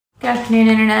afternoon,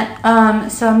 internet.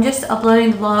 So I'm just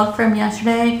uploading the vlog from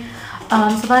yesterday.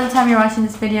 So by the time you're watching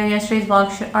this video, yesterday's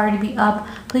vlog should already be up.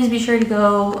 Please be sure to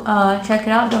go check it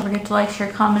out. Don't forget to like,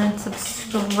 share, comment, and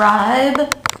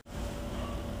subscribe.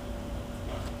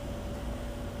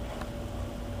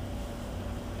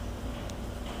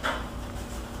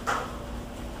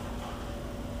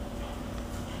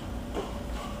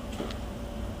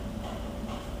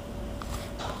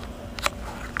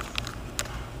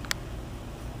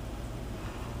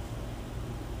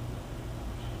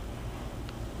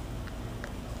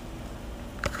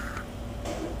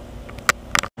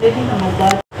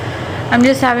 I'm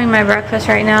just having my breakfast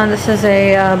right now. This is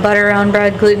a butter on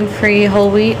bread, gluten-free, whole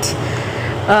wheat.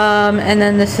 And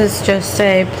then this is just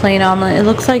a plain omelet. It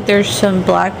looks like there's some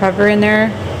black pepper in there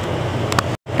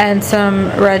and some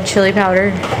red chili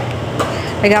powder.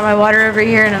 I got my water over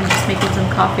here and I'm just making some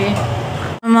coffee.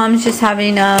 My mom's just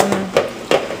having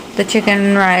the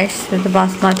chicken rice with the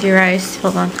basmati rice.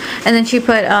 Hold on. And then she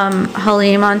put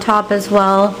halim on top as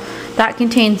well. That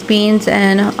contains beans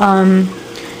and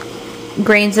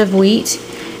grains of wheat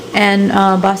and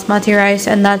basmati rice,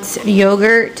 and that's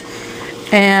yogurt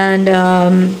and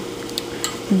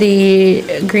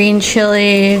the green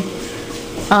chili,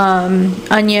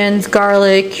 onions,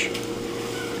 garlic,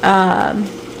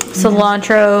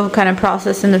 cilantro kind of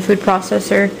processed in the food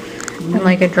processor, and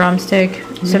like a drumstick,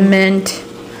 some mint.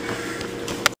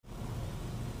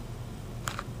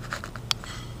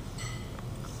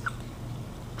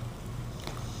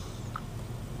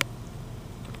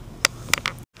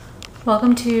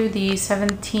 Welcome to the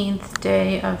 17th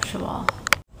day of Shawwal.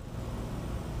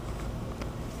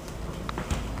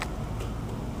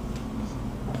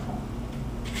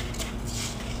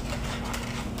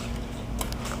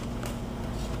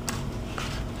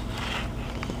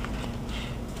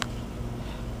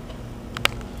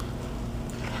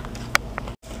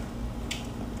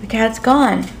 The cat's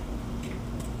gone.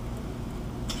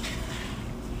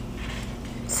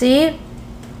 See?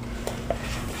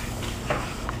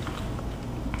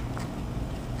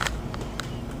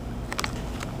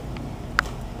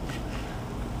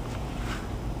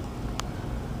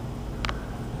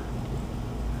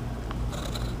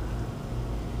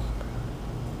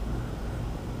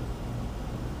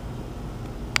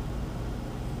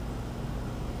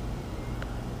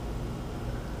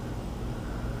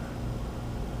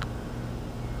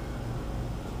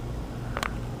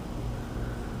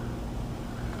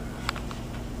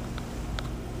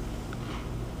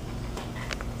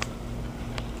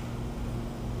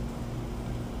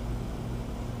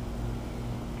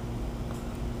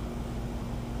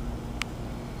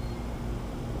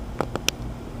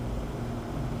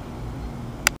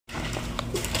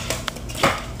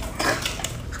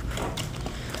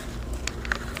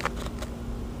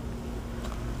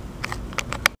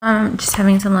 I'm just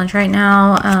having some lunch right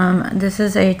now. This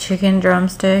is a chicken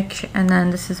drumstick, and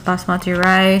then this is basmati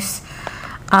rice.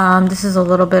 This is a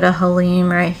little bit of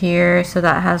halim right here, so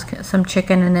that has some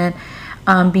chicken in it.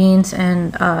 Beans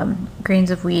and grains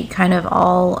of wheat, kind of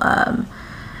all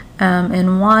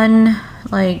in one.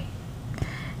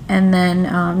 And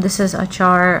then this is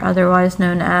achar, otherwise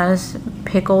known as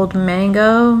pickled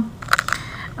mango.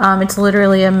 It's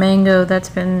literally a mango that's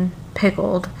been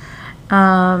pickled.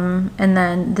 And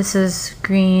then this is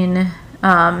green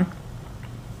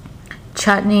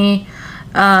chutney.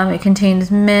 It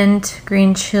contains mint,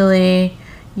 green chili,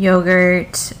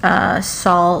 yogurt,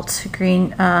 salt,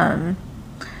 green, what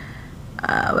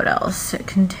else? It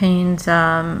contains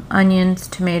onions,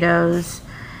 tomatoes,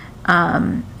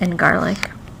 and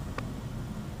garlic.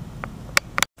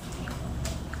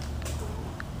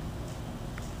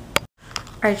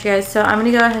 Alright you guys, so I'm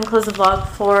going to go ahead and close the vlog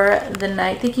for the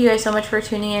night. Thank you guys so much for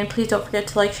tuning in. Please don't forget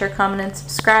to like, share, comment, and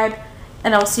subscribe.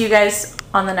 And I will see you guys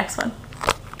on the next one.